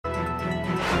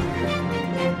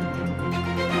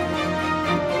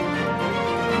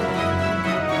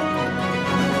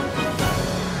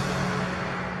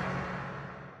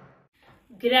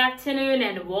Good afternoon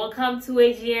and welcome to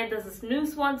AGN. This is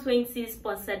NEWS120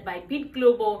 sponsored by Beat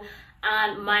Global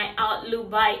and My Outlook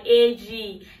by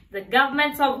AG. The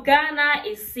government of Ghana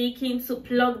is seeking to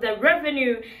plug the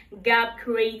revenue gap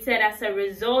created as a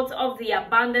result of the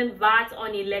abandoned VAT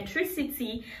on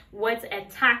electricity with a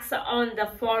tax on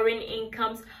the foreign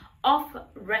incomes of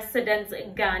resident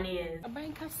Ghanaians.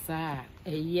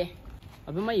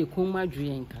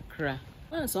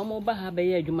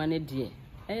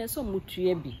 So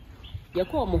mutuye bi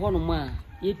yekọ omo hono ma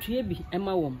yetue bi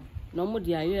ema wom na omo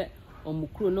de aye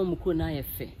omukuro na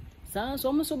yefe saa so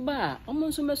omo so ba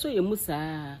omo so meso ye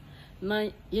musa na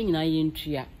ye nyina ye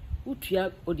ntua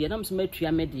utua ode na mso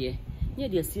matua me de ye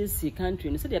de asiesi country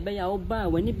no se de be ya oba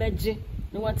wani beje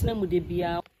na watena mu de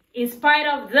bia. In spite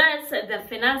of this, the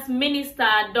finance minister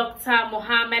Dr.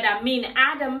 Mohammed Amin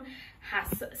Adam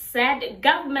has said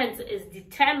government is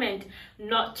determined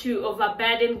not to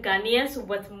overburden Ghanaians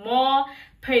with more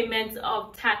payments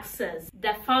of taxes.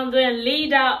 The founder and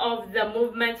leader of the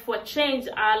Movement for Change,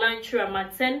 Alan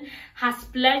Chiramatin, has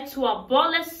pledged to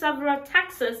abolish several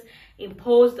taxes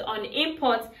imposed on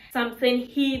imports, something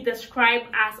he described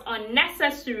as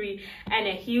unnecessary and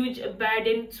a huge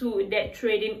burden to the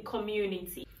trading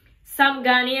community. Some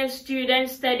Ghanaian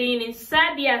students studying in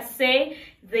Serbia say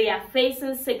they are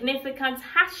facing significant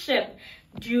hardship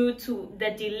due to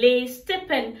the delayed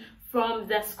stipend from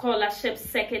the scholarship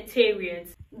secretariat.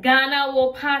 Ghana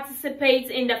will participate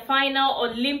in the final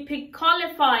Olympic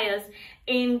qualifiers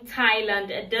in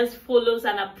Thailand. This follows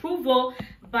an approval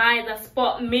by the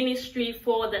Sport Ministry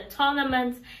for the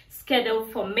tournament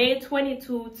scheduled for May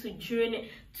 22 to June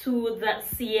 2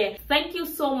 this year. Thank you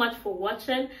so much for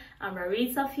watching. I'm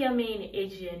Marisa Fiame in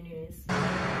AGN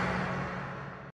News.